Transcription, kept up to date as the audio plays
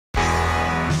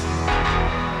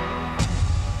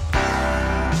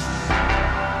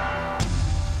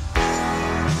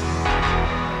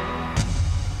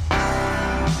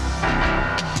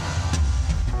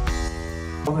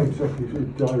He's the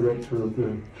director of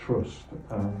the trust,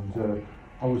 and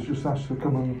I was just asked to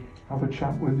come and have a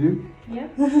chat with you. Yeah.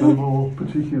 So more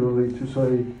particularly to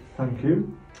say thank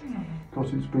you,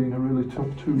 because it's been a really tough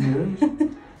 2 years,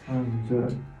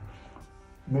 and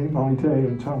made my day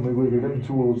and tell me we were getting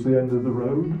towards the end of the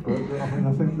road, but I mean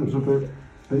I think there's a bit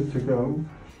to go.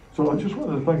 So I just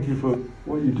wanted to thank you for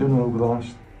what you've done over the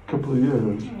last couple of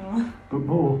years, but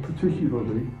more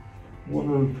particularly one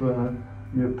of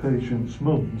your patient's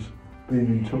mums being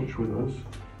in touch with us,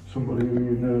 somebody who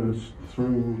you nursed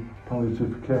through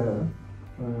palliative care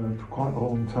for quite a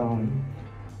long time,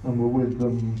 and were with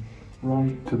them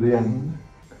right to the end,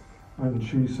 and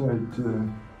she said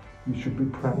you should be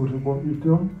proud of what you've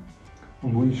done,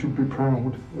 and we should be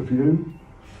proud of you,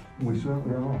 and we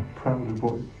certainly are proud of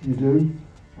what you do.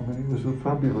 I mean, it was a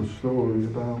fabulous story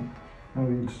about how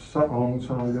you'd sat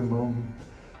alongside your mum,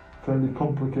 fairly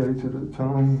complicated at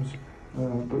times,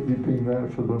 but you'd been there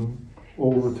for them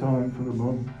all the time, for the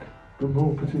mum, but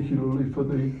more particularly for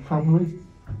the family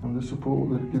and the support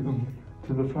they'd given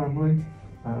to the family.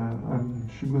 And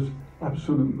she was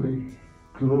absolutely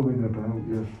glowing about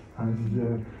you,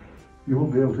 and you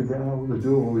won't be able to get out the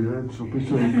door, your heads will be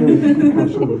so big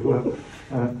because of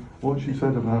what she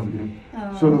said about you.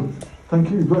 So thank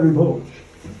you very much.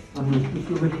 And there's just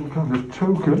a little kind of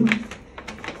token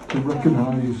to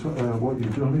recognise what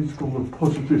you've done. It's called a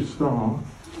Positive Star.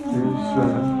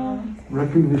 It's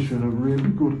recognition of really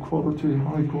good quality,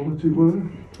 high quality work.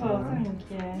 Oh, thank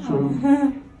you. So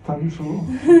thanks a lot.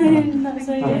 That's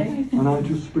okay. And I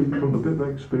just speak from a bit of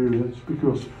experience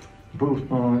because both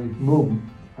my mum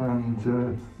and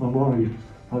my wife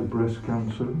had breast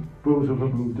cancer, both of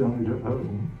them who died at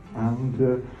home, and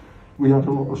we had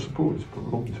a lot of support. It's a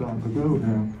long time ago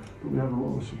now, but we had a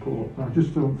lot of support. I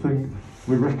just don't think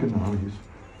we recognise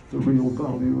the real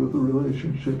value of the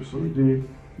relationships that you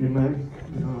make.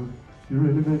 You know, you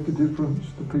really make a difference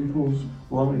to people's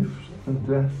lives and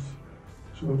deaths.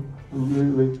 So a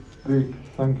really big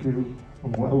thank you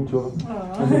and well done.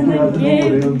 And if we had an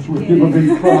audience, we'd give a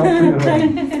big clap.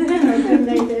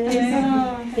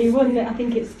 He won, I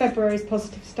think it's February's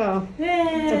Positive Star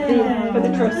for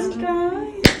the trust.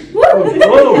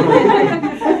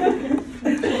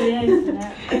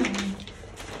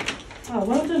 Oh,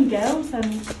 well done, girls,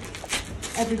 and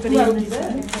everybody Well in the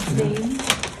team.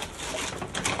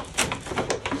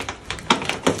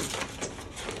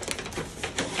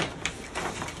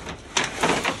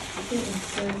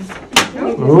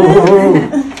 Oh,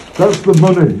 that's the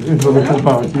money in the little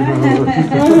bag, you know.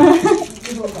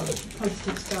 We've all got the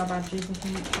Positive Star badges, I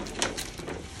think.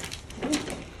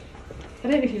 I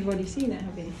don't know if you've already seen it,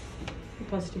 have you? The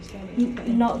Positive Star.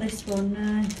 Not this one,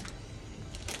 no.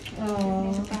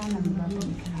 Oh.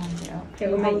 It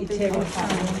will make you tear up.